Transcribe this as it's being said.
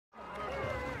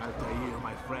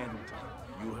friend.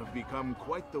 You have become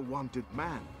quite the wanted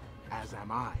man, as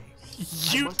am I.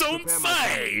 You don't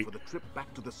say! For the trip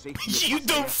back to the safety You of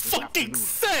don't this fucking afternoon.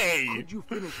 say! Could you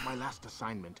finish my last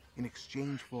assignment in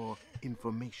exchange for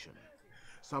information?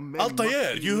 Some men Altair,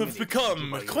 must be you have eliminated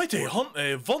become by quite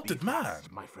a vaunted Be man.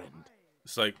 fast, my friend.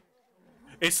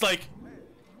 It's like,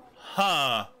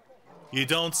 huh? You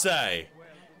don't say.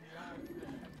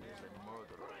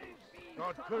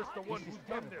 God curse the one who's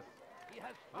done this.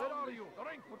 Where are you?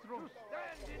 What's wrong?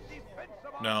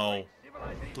 No,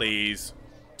 please,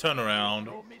 turn around,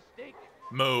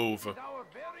 move. Come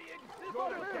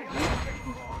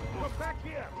back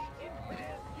here.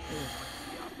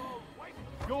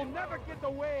 You'll never get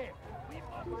away.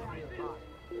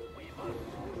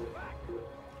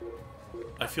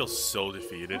 I feel so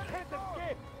defeated.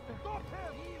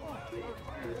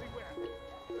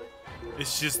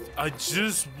 It's just, I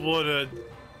just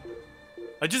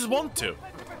want to.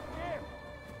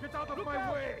 Get out of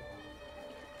my way.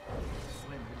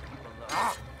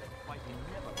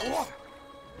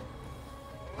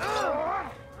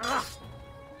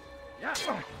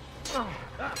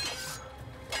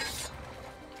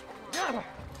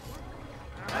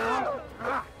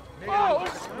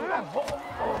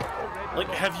 Like,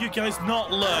 have you guys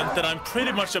not learned that I'm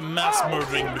pretty much a mass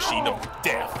murdering machine of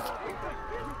death?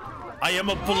 I am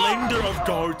a blender of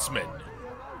guardsmen.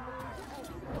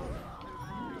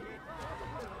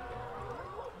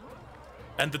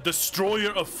 And the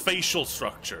destroyer of facial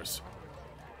structures.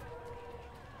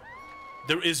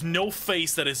 There is no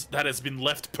face that has been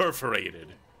left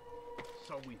perforated.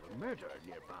 So we've a murder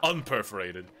nearby.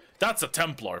 Unperforated. That's a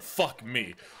Templar. Fuck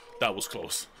me. That was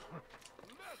close.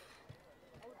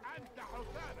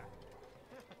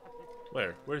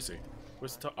 Where? Where is he?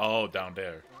 Where's the top? Oh, down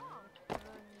there.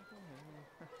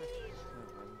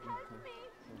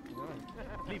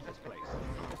 Leave this place.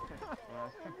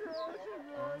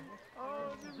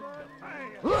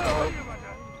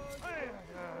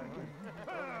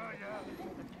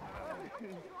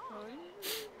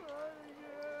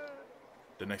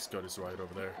 The next god is right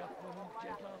over there.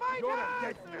 You're a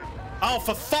dead man. Oh,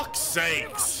 for fuck's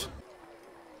sakes!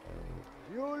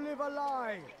 You live a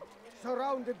lie,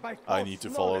 surrounded by I need to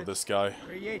follow this guy.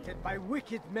 created by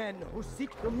wicked men who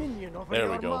seek dominion over There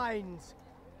we your go. minds.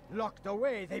 Locked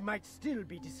away, they might still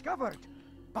be discovered,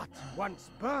 but once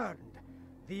burned,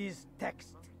 these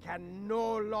texts can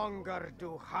no longer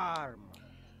do harm.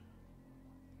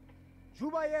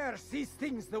 Jubayer sees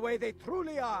things the way they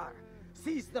truly are,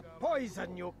 sees the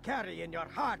poison you carry in your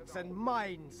hearts and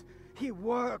minds. He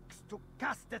works to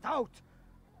cast it out.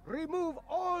 Remove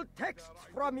all texts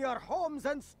from your homes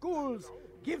and schools.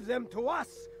 Give them to us.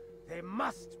 They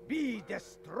must be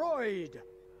destroyed.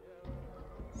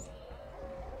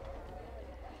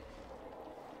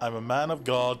 I'm a man of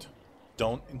God.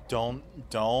 Don't.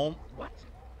 What?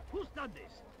 Who's done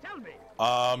this? Tell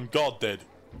me. God did.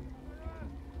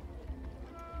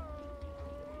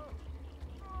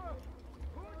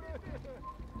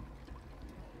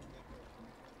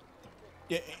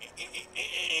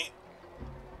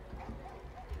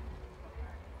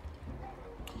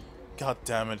 God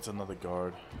damn it, it's another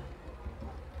guard.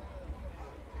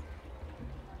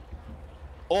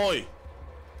 Oi!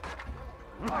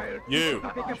 You!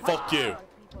 Fuck you!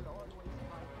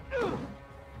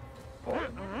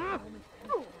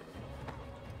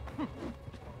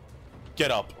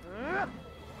 Get up.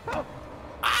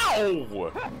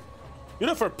 Ow! You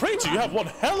know, for a preacher, you have one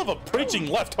hell of a preaching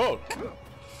left hook.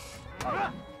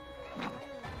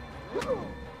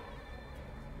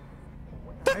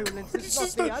 Violence is not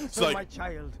the answer, like, my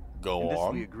child. Go In this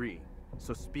on. we agree.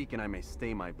 So speak and I may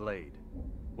stay my blade.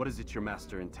 What is it your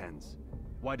master intends?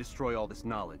 Why destroy all this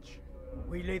knowledge?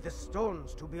 We lay the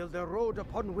stones to build a road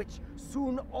upon which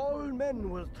soon all men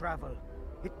will travel.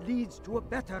 It leads to a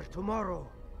better tomorrow.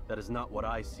 That is not what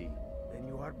I see. Then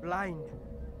you are blind.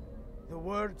 The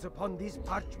words upon these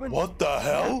parchments What the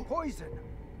hell? are poison.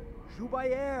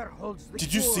 Jubayer holds the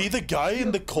Did you cure. see the guy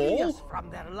in the He'll free coal? us from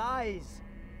their lies.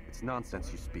 It's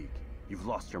nonsense you speak. You've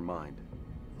lost your mind.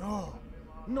 No,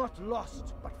 not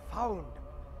lost, but found.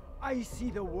 I see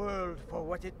the world for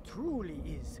what it truly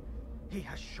is. He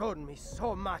has shown me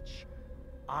so much.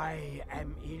 I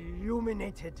am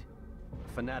illuminated. A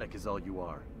fanatic is all you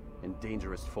are, and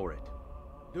dangerous for it.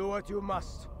 Do what you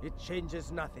must. It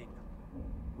changes nothing.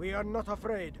 We are not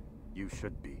afraid. You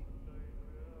should be.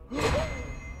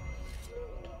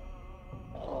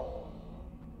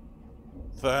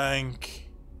 Thank.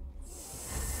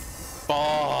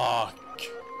 Fuck.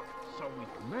 So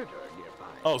we've murder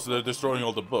nearby. Oh, so they're destroying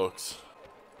all the books.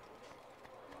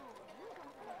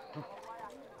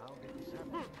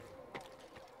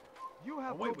 You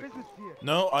have no business here.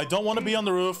 No, I don't want to be on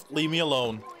the roof. Leave me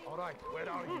alone. All right, where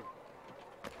are you?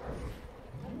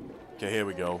 Okay, here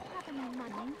we go.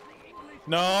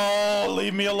 No,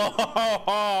 leave me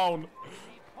alone.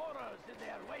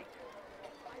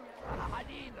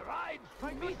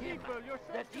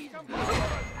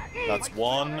 That's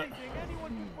one.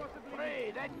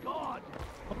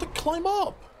 What to climb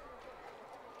up?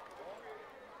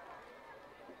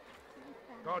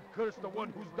 God curse the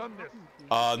one who's done this.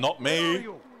 Not me.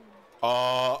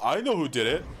 I know who did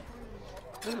it.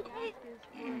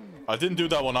 I didn't do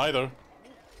that one either.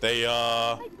 They,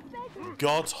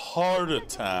 got heart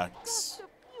attacks.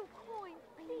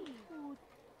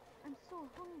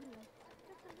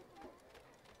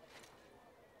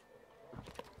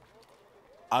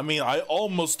 I mean, I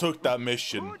almost took that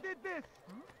mission. Who did this?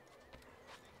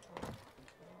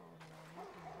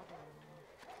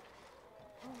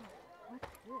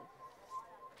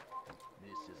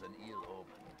 This is an ill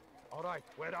omen. All right,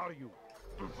 where are you?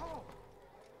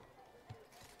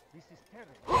 This is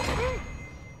terrible.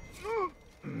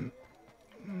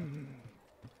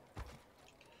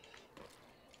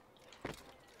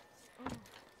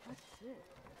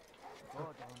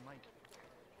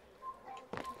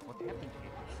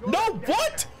 No,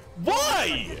 what?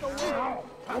 Why?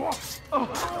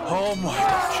 Oh my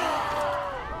god.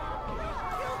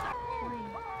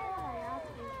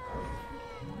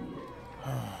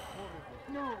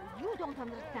 No, you don't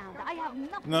understand. I have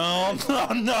nothing.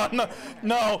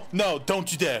 No,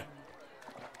 don't you dare.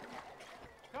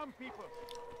 Come, people.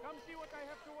 Come see what I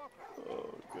have to offer.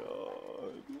 Oh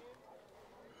god.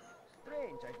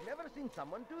 Strange, I've never seen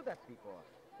someone do that before.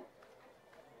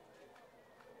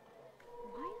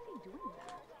 Why is he doing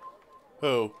that?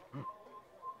 Who?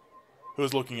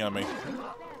 Who's looking at me? There's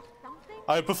something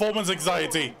I have performance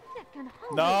anxiety. that can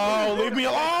hold No, leave me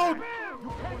alone.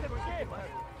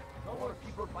 No more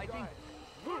people fighting.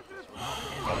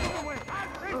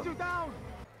 Take you down.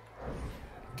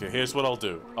 Okay, here's what I'll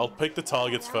do. I'll pick the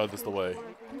targets furthest away.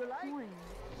 coin.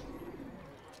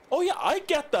 Oh yeah, I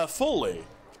get that fully.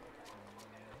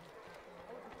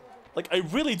 Like, I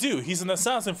really do. He's an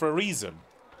assassin for a reason.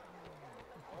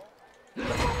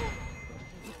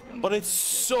 But it's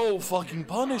so fucking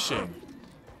punishing.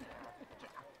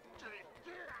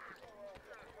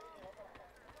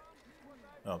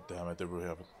 Oh, damn it. They really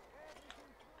have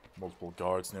multiple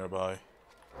guards nearby.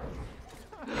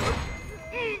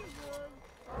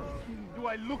 Do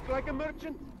I look like a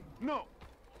merchant? No.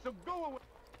 So go away.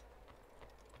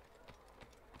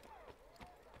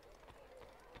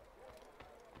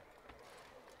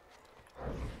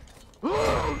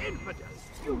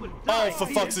 Oh, for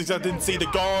fuck's sake, I didn't see the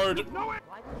guard.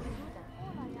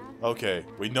 Okay,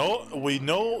 we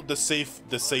know the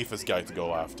safest guy to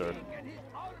go after.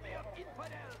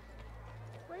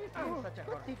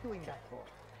 What's he doing that for?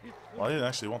 Well, I didn't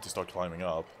actually want to start climbing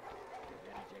up.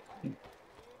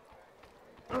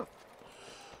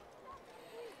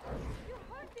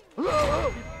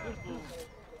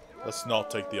 Let's not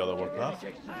take the other one path.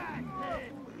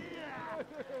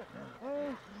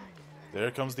 There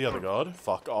comes the other guard.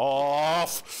 Fuck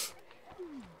off!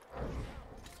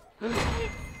 Before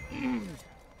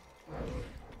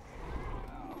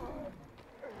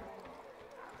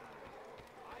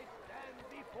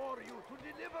you to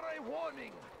deliver a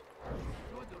warning.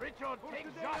 Should Richard take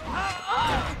shots?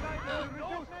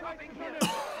 No stopping him.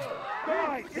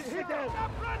 Die! Hit them!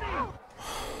 Stop running!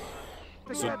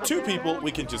 So 2 people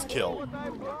we can just kill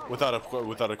without a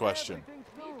question.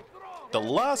 The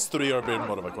last 3 are a bit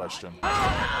more of a question.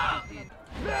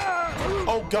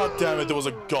 Oh god damn it! There was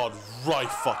a god right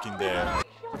fucking there.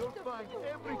 You'll find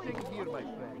everything here, my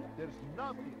friend. There's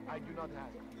nothing I do not have.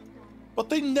 But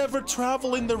they never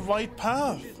travel in the right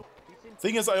path.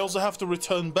 Thing is, I also have to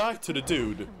return back to the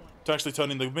dude to actually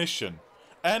turn in the mission.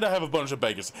 And I have a bunch of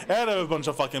beggars. And I have a bunch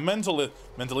of fucking mentally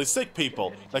sick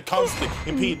people that constantly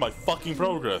impede my fucking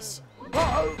progress.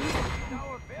 Our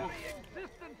very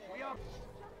existence, we are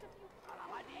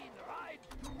Aladdin rides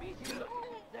to meet you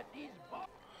that these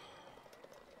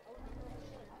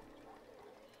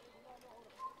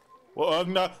Well,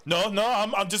 no,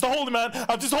 I'm just a holy man.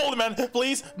 I'm just a holy man.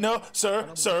 Please, no, sir.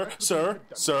 Oh,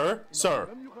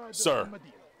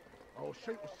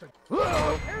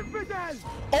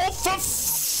 for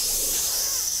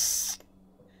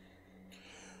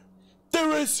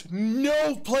there is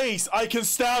no place I can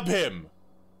stab him.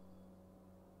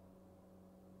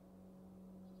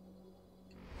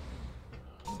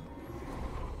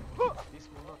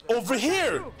 Over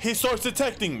here, he starts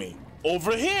detecting me.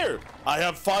 Over here, I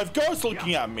have 5 guards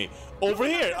looking at me. Over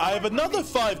here, I have another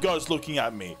 5 guards looking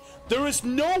at me. There is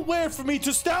nowhere for me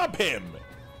to stab him.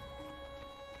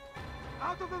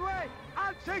 Out of the way!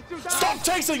 I'll chase you down! Stop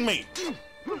chasing me!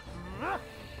 Infamous!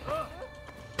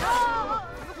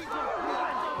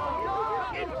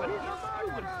 You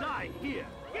will die here!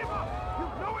 Give up!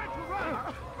 You've nowhere to run!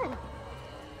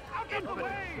 Out of the Infamous!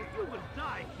 way! You will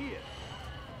die here!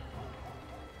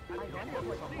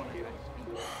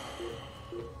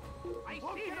 I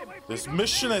see him! This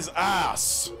mission is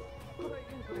ass!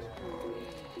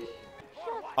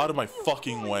 Out of my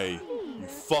fucking way, you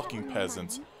fucking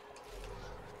peasants.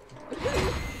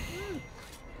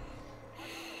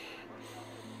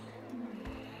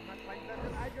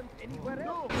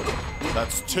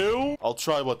 That's 2. I'll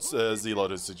try what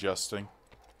Zealot is suggesting.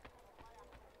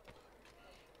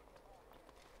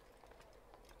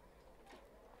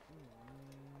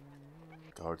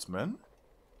 Guardsmen,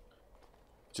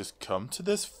 just come to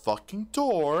this fucking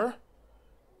door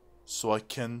so I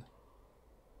can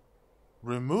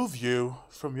remove you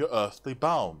from your earthly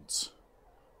bounds,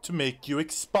 to make you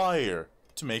expire,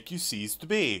 to make you cease to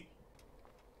be.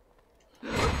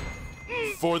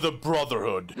 For the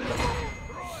Brotherhood.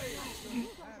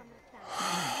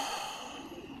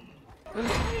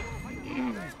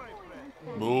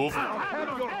 Move.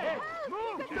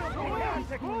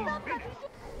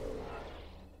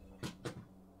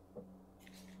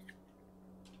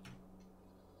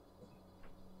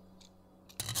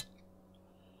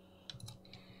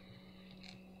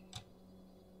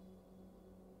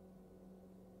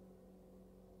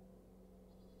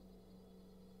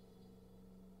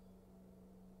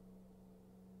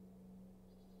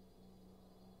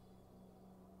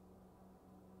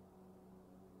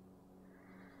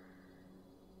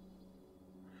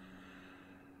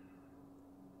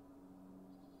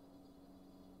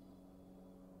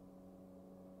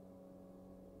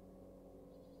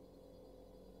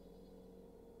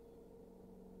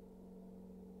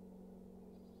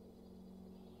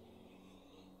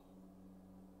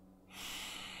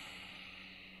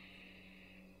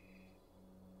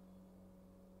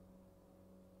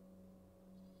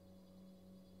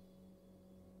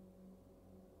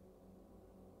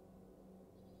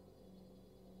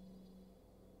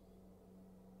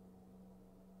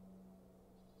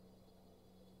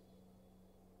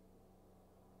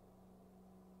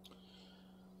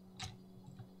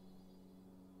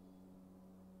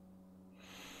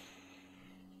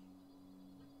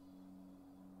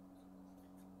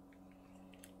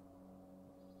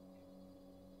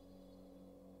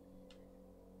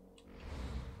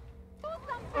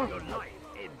 Your life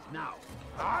ends now.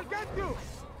 I'll get you!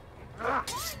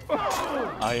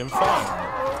 I am fine.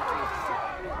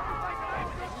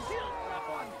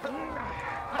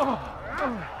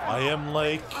 I am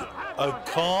like a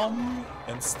calm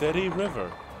and steady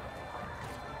river.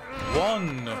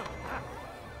 One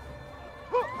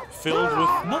filled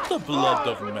with not the blood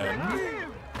of men,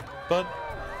 but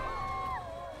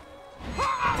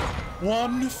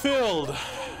one filled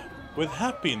with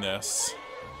happiness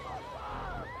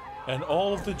and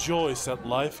all of the joys that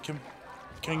life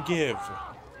can give.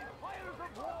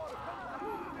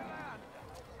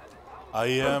 I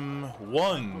am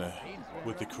one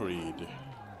with the creed.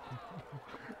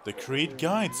 The creed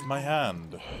guides my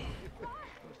hand.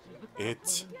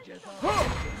 It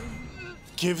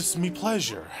gives me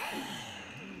pleasure.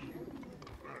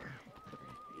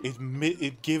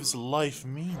 It gives life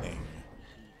meaning.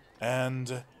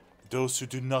 And those who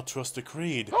do not trust the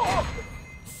creed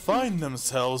find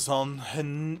themselves on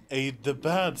the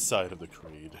bad side of the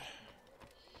creed.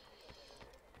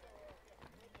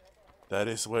 That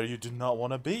is where you do not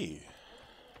want to be.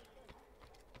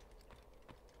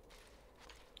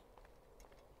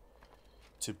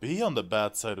 To be on the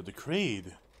bad side of the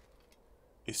creed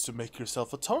is to make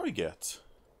yourself a target.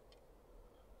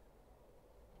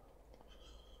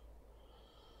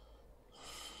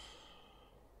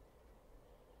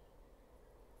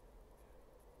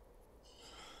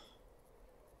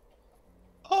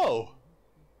 Oh,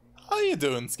 how you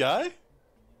doing, Sky?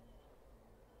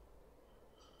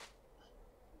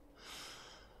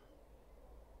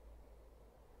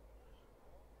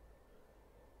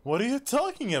 What are you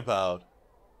talking about?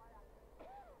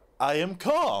 I am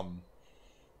calm.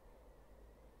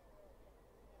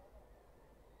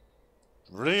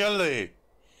 Really?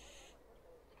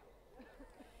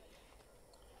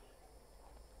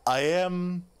 I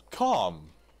am calm.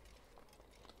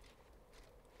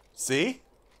 See?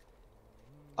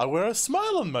 I wear a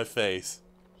smile on my face.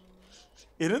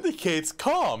 It indicates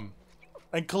calm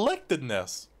and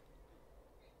collectedness.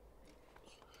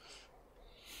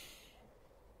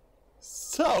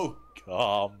 So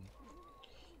calm.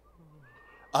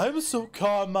 I'm so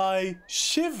calm I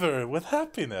shiver with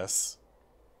happiness.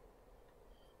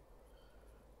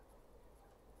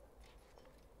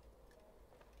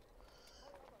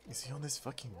 Is he on his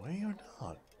fucking way or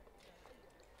not?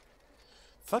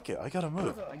 Fuck it, I gotta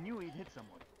move. I knew he'd hit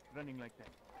someone running like that.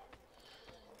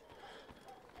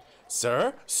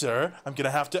 Sir, I'm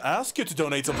gonna have to ask you to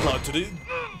donate some blood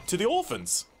to the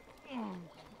orphans.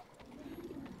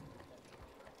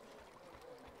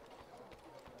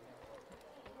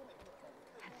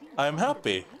 I'm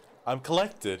happy. I'm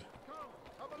collected.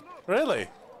 Really?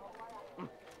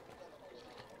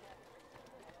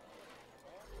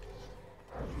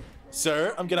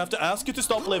 Sir, I'm gonna have to ask you to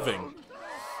stop living.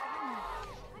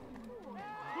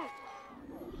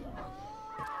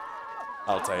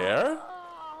 Altair?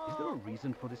 Is there a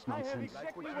reason for this nonsense?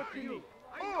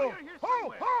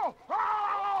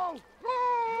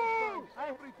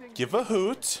 Give a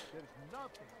hoot.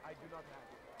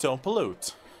 Don't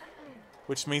pollute.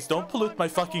 Which means don't pollute my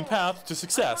fucking path to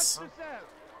success.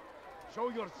 Show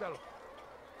yourself.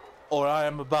 Or I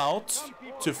am about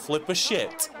to flip a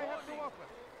shit.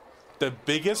 The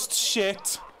biggest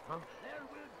shit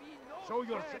Show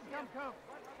yourself.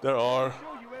 there are.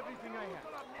 Show you everything I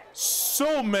have.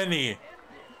 So many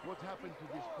What happened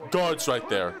to this point? guards right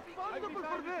there. I decided to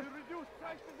reduce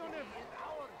prices on everything.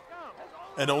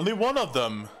 And only one of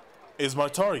them is my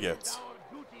target.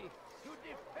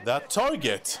 That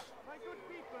target My good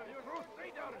people, your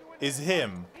crusaders, is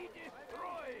him. be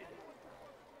destroyed.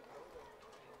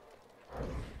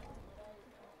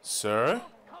 Sir,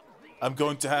 I'm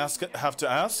going to have to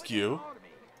ask you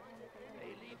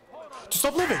to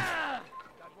stop living.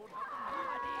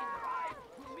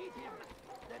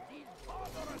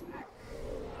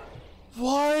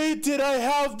 Why did I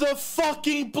have the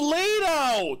fucking blade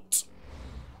out?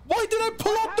 Why did I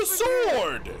pull out the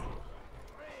sword?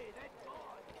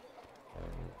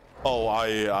 Oh, I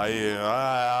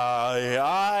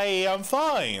am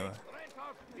fine.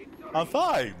 I'm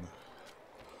fine.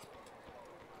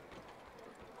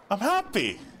 I'm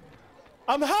happy.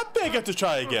 I'm happy I get to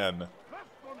try again.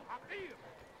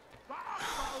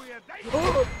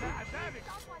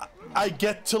 I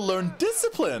get to learn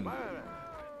discipline.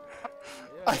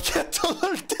 I get to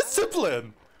learn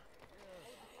discipline.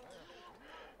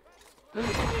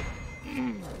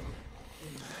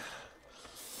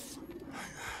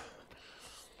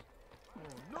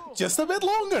 Just a bit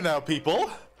longer now, people.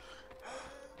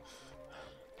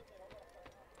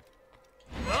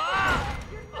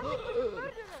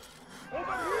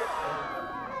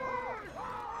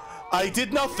 I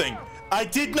did nothing. I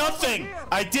did nothing.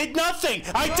 I did nothing.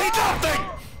 I did nothing.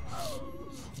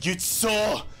 You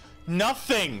saw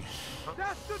nothing.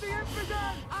 Death to the infidel!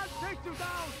 I'll take you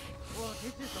down! Oh,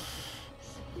 this is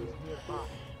He's nearby.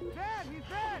 There, he's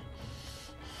there!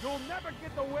 You'll never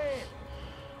get away!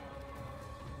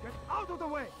 Get out of the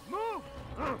way! Move!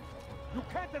 You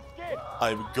can't escape!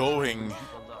 I'm going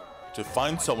to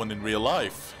find someone in real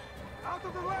life. Out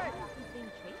of the way! Being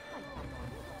chased by someone.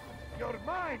 You're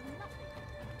mine!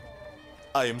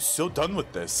 I am so done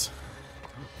with this.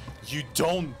 You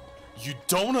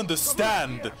don't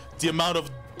understand the amount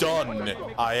of done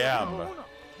I am.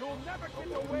 You'll never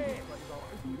get away!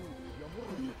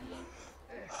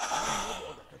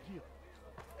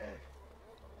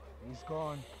 He's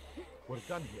gone. We're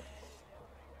done here.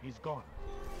 He's gone.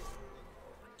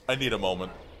 I need a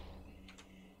moment.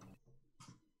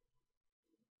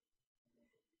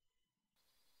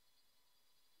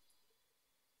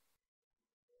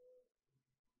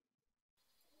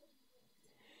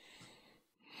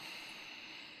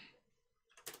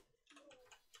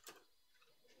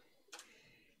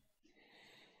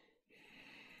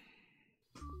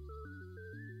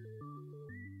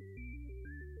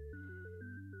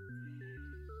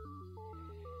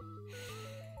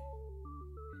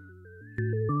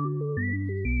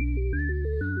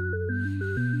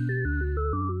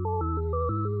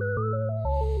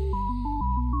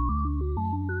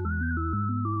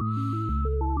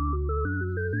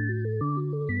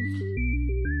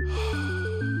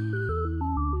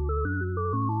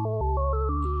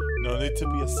 No need to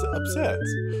be upset.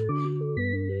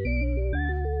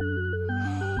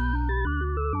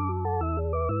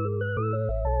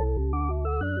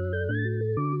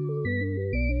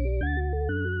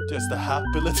 Just a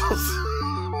happy little...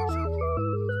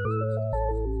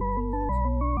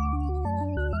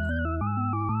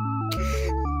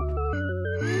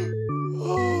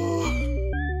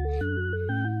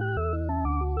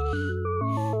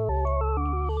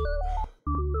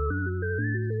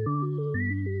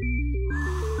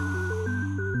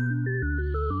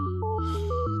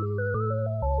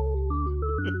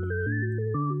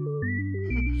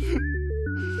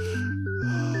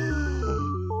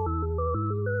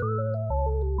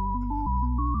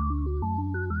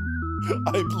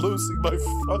 I'm losing my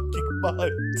fucking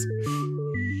mind.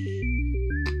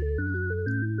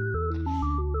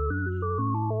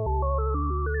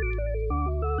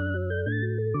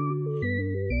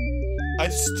 I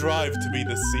strive to be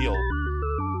the seal.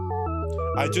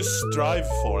 I just strive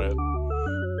for it.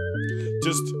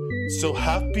 Just so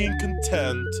happy and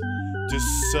content, just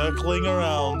circling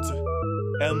around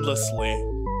endlessly.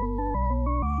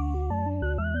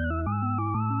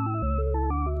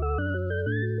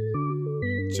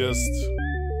 Just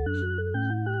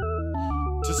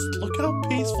look how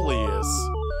peaceful he is.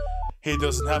 He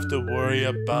doesn't have to worry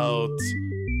about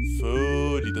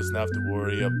food. He doesn't have to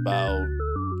worry about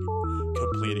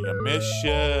completing a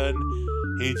mission.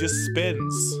 He just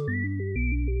spins.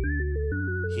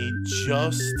 He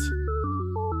just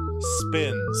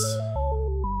spins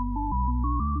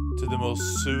to the most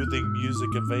soothing music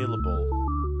available.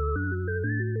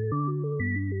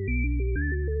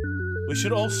 We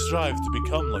should all strive to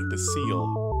become like the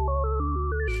seal.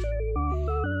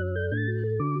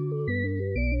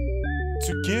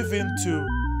 To give into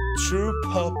true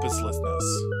purposelessness.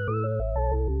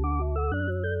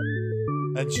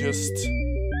 And just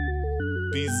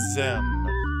be zen.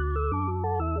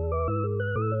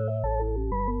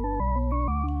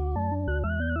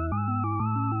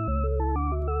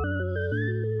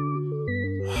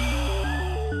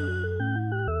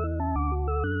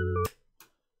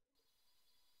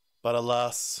 But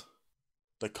alas,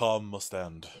 the calm must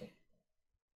end.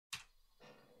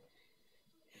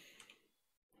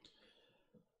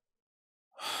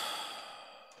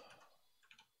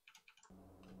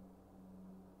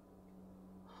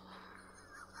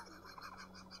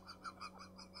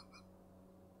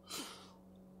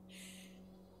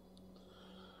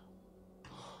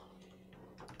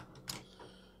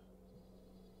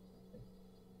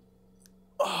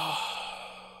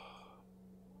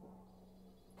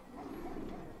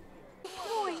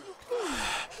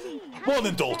 One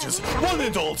indulgence, one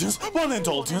indulgence, one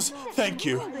indulgence. Thank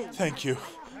you, thank you,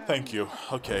 thank you.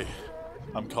 Okay,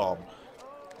 I'm calm.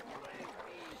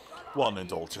 One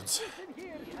indulgence.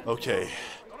 Okay.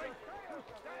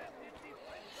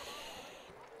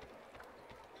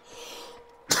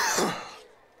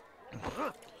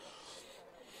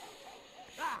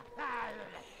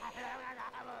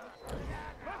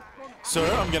 Sir,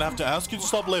 I'm gonna have to ask you to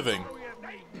stop living.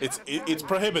 It's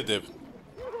prohibitive.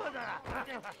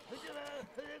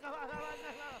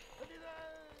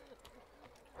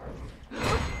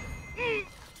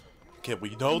 Okay,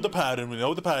 we know the pattern, we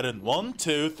know the pattern. 1,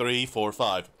 2, 3, 4,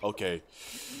 5. Okay.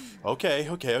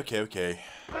 Okay.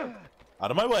 Out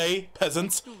of my way,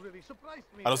 peasants.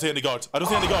 I don't see any guards. I don't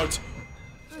see any guards.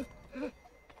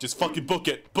 Just fucking book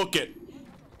it. Book it.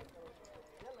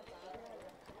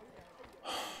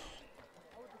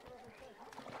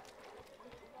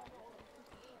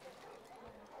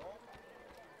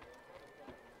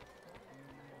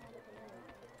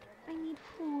 I need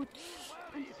food.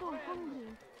 I'm so hungry.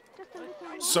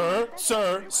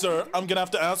 Sir, I'm gonna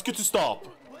have to ask you to stop.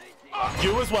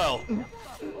 You as well.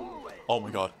 Oh my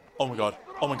god. Oh my god.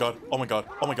 Oh my god. Oh my god.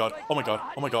 Oh my god. Oh my god.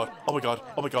 Oh my god. Oh my god.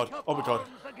 Oh my god. Oh my god.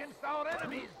 Against our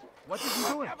enemies. What are you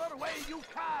doing? Whatever way you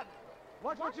can.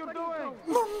 Watch what you're doing!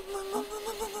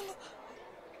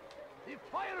 The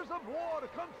fires of war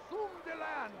consume the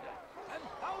land, and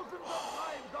thousands of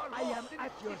lives are lost. I am in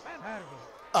at its your defense.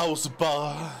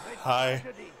 service. Hi.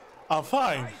 I'm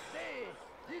fine. I say,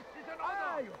 this is an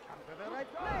Ah, honor. you come to the right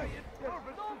Die place. in There's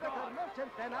service no to better God,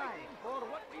 merchant than I. fighting for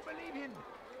what we believe in.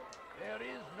 There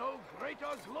is no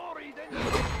greater glory than you.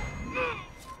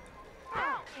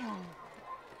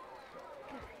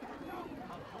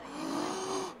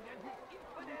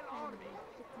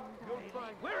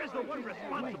 Where is the one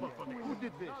responsible for this? Who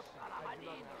did this?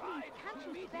 Please,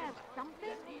 can't you spare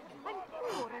something? I'm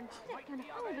poor and sick and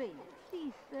hungry.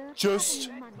 Please, sir. Just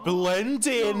have any money? blend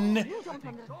in. No, you don't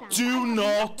understand. Do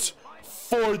not,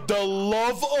 for the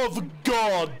love of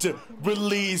God,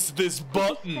 release this Spare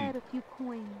button. a few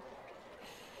coins.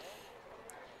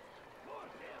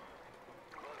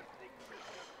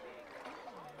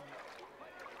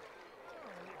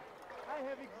 I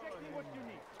have exactly what you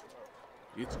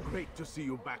need. It's great to see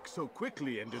you back so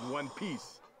quickly and in one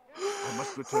piece. I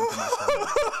must return to my family.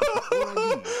 Before I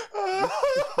leave, this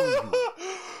is for you.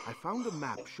 I found a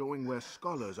map showing where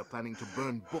scholars are planning to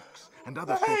burn books and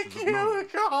other sources of knowledge.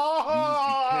 Please be careful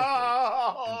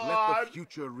and let the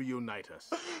future reunite us.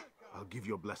 I'll give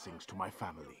your blessings to my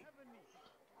family.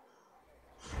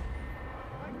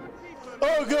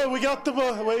 Oh good, we got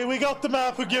the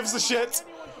map. Who gives a shit?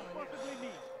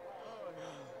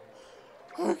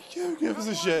 Who gives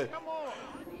a shit? Come on!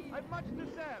 I've much to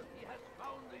sell. He has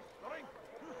found the strength.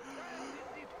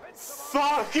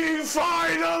 Fucking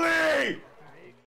finally!